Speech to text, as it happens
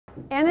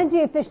Energy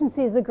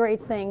efficiency is a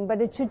great thing,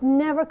 but it should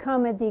never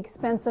come at the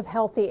expense of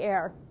healthy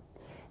air.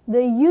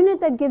 The unit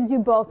that gives you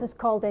both is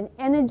called an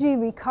Energy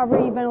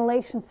Recovery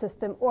Ventilation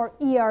System, or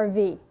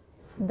ERV.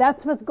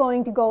 That's what's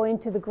going to go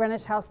into the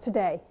Greenwich house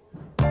today.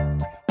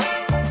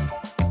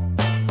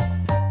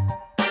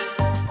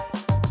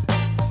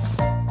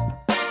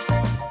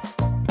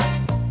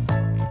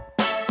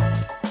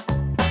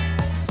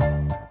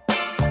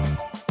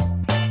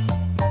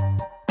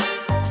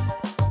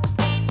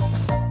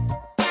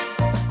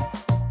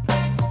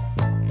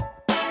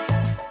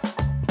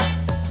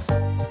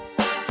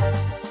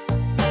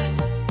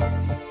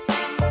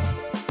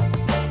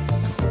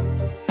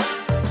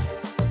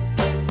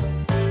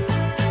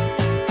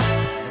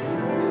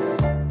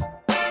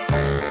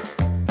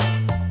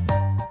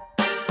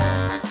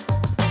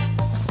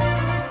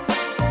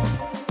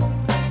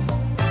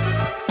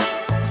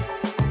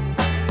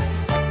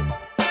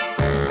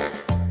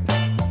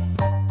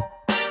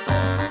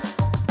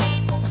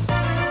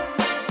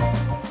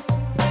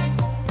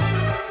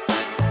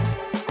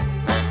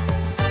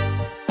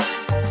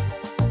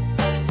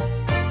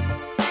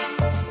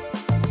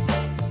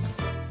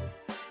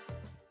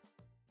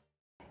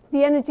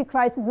 The energy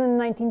crisis in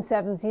the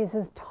 1970s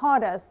has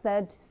taught us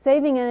that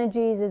saving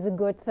energies is a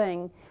good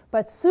thing,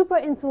 but super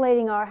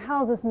insulating our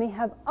houses may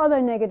have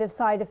other negative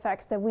side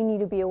effects that we need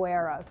to be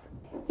aware of.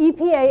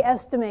 EPA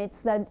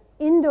estimates that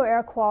indoor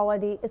air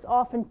quality is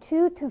often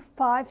 2 to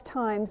 5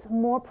 times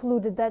more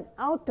polluted than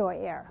outdoor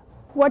air.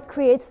 What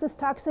creates this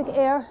toxic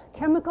air?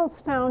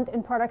 Chemicals found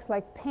in products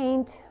like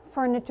paint,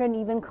 furniture, and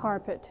even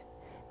carpet.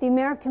 The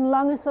American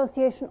Lung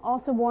Association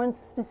also warns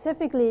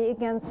specifically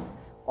against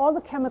all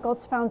the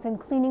chemicals found in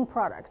cleaning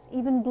products,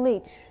 even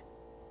bleach.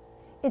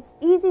 It's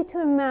easy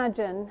to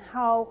imagine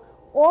how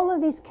all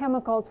of these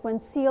chemicals, when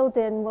sealed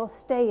in, will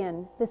stay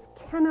in. This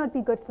cannot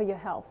be good for your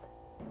health.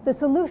 The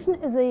solution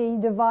is a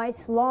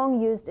device long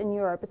used in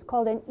Europe. It's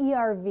called an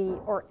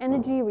ERV, or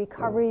Energy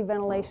Recovery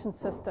Ventilation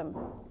System.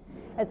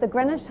 At the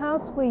Greenwich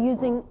House, we're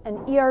using an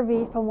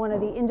ERV from one of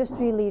the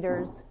industry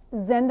leaders,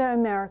 Zehnder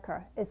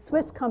America, a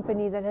Swiss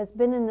company that has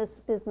been in this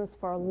business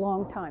for a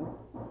long time.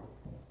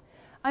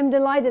 I'm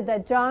delighted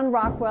that John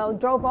Rockwell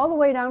drove all the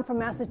way down from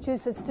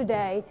Massachusetts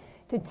today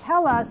to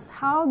tell us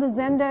how the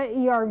Zehnder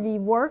ERV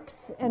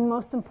works, and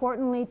most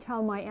importantly,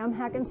 tell my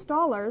AmHack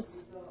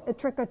installers a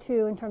trick or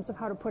two in terms of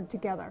how to put it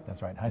together.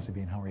 That's right. Hi,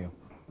 Sabine. How are you?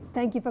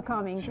 Thank you for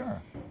coming.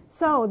 Sure.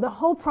 So the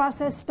whole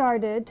process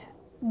started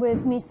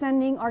with me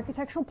sending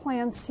architectural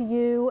plans to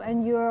you,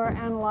 and you're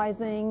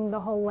analyzing the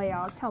whole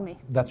layout. Tell me.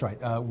 That's right.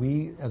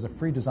 We, as a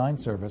free design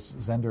service,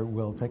 Zehnder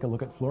will take a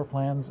look at floor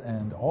plans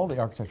and all the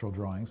architectural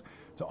drawings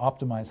to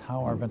optimize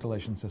how our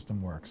ventilation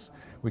system works.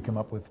 We come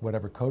up with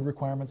whatever code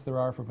requirements there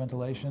are for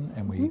ventilation,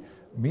 and we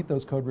meet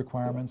those code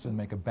requirements and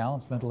make a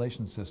balanced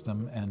ventilation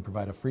system and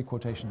provide a free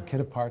quotation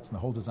kit of parts and the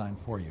whole design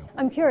for you.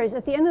 I'm curious,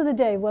 at the end of the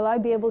day, will I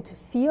be able to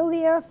feel the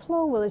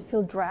airflow? Will it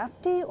feel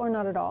drafty or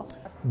not at all?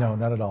 No,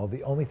 not at all.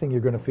 The only thing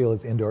you're going to feel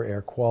is indoor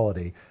air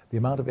quality. The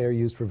amount of air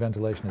used for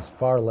ventilation is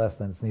far less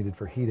than is needed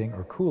for heating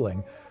or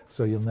cooling,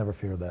 so you'll never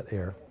fear that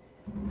air.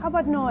 How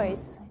about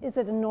noise? Is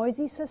it a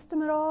noisy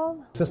system at all?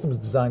 The system is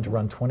designed to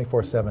run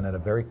 24/7 at a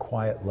very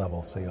quiet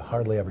level, so you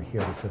hardly ever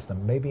hear the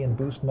system. Maybe in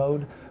boost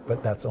mode,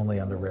 but that's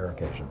only under rare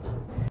occasions.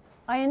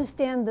 I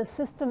understand the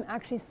system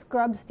actually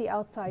scrubs the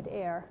outside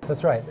air.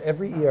 That's right.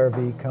 Every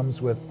ERV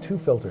comes with 2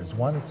 filters.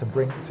 One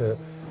to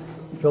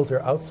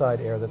filter outside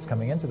air that's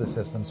coming into the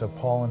system so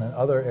pollen and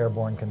other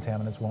airborne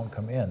contaminants won't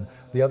come in.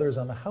 The other is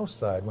on the house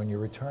side. When your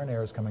return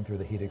air is coming through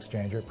the heat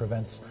exchanger, it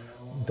prevents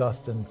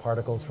dust and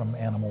particles from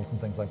animals and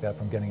things like that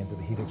from getting into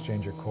the heat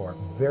exchanger core.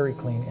 Very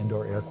clean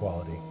indoor air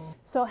quality.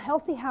 So a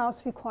healthy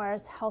house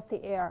requires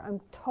healthy air. I'm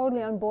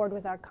totally on board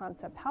with that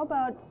concept. How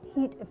about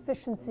heat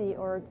efficiency,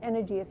 or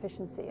energy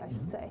efficiency, I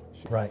should say?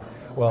 Right.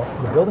 Well,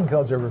 the building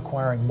codes are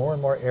requiring more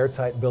and more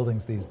airtight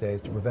buildings these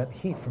days to prevent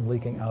heat from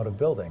leaking out of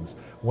buildings.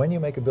 When you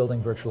make a building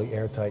virtually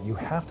airtight, you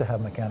have to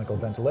have mechanical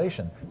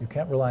ventilation. You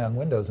can't rely on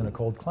windows in a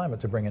cold climate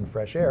to bring in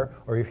fresh air,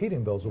 or your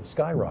heating bills will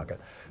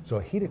skyrocket. So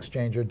a heat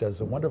exchanger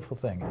does a wonderful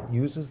thing. It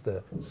uses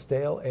the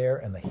stale air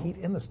and the heat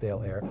in the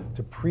stale air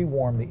to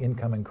pre-warm the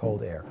incoming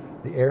cold air.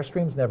 The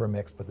airstream's never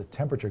mixed, but the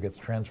temperature gets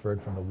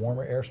transferred from the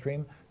warmer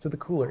airstream to the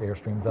cooler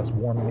airstream, thus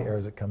warming the air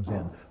as it comes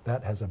in.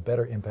 That has a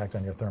better impact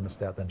on your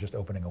thermostat than just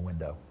opening a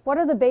window. What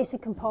are the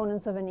basic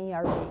components of an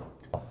ERV?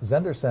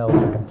 Zehnder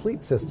sells a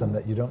complete system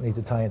that you don't need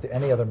to tie into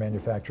any other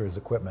manufacturer's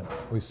equipment.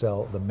 We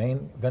sell the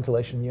main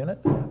ventilation unit,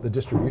 the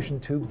distribution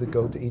tubes that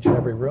go to each and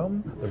every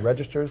room, the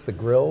registers, the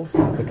grills,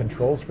 the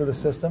controls for the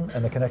system,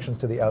 and the connections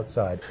to the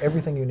outside.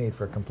 Everything you need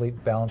for a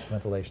complete balanced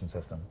ventilation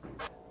system.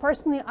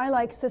 Personally, I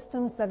like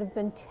systems that have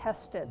been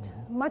tested.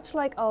 Much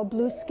like our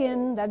Blue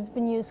Skin that has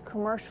been used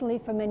commercially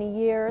for many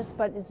years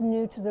but is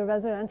new to the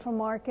residential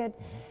market.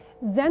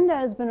 Zehnder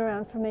has been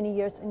around for many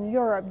years in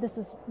Europe. This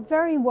is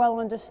very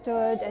well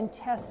understood and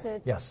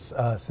tested. Yes,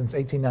 since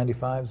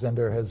 1895,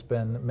 Zehnder has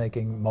been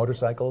making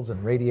motorcycles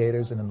and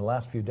radiators, and in the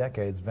last few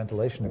decades,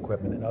 ventilation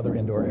equipment and other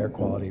indoor air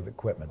quality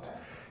equipment.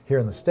 Here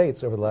in the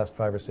States, over the last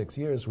 5 or 6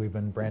 years, we've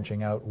been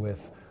branching out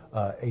with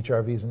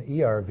HRVs and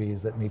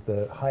ERVs that meet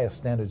the highest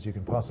standards you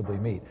can possibly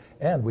meet.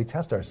 And we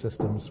test our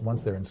systems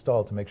once they're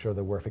installed to make sure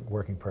they're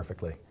working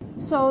perfectly.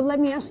 So let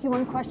me ask you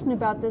one question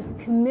about this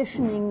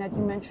commissioning that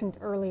you mentioned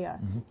earlier.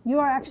 You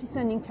are actually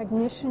sending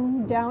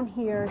technician down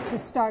here to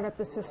start up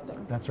the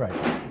system. That's right.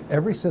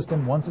 Every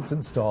system, once it's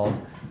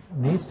installed,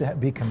 needs to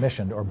be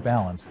commissioned or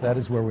balanced. That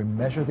is where we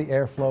measure the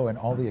airflow in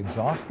all the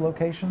exhaust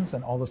locations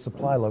and all the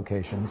supply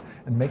locations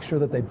and make sure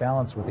that they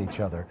balance with each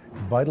other.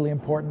 It's vitally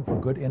important for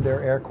good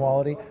indoor air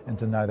quality and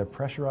to neither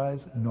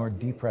pressurize nor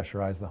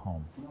depressurize the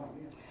home.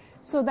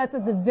 So that's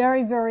at the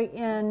very, very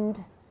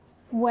end,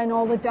 when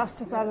all the dust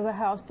is out of the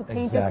house, the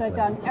painters are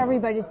done,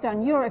 everybody's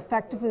done. You're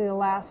effectively the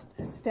last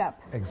step.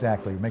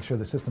 Exactly. Make sure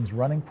the system's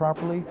running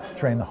properly,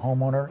 train the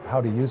homeowner how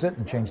to use it,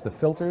 and change the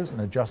filters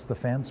and adjust the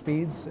fan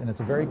speeds. And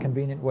it's a very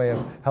convenient way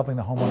of helping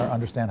the homeowner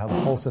understand how the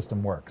whole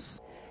system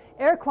works.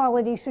 Air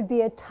quality should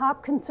be a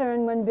top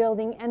concern when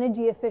building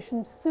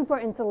energy-efficient,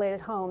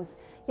 super-insulated homes.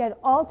 Yet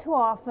all too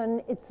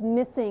often, it's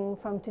missing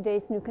from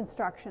today's new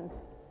construction.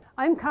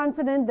 I'm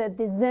confident that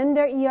the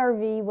Zehnder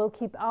ERV will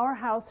keep our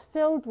house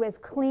filled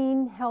with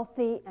clean,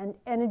 healthy, and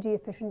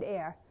energy-efficient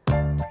air.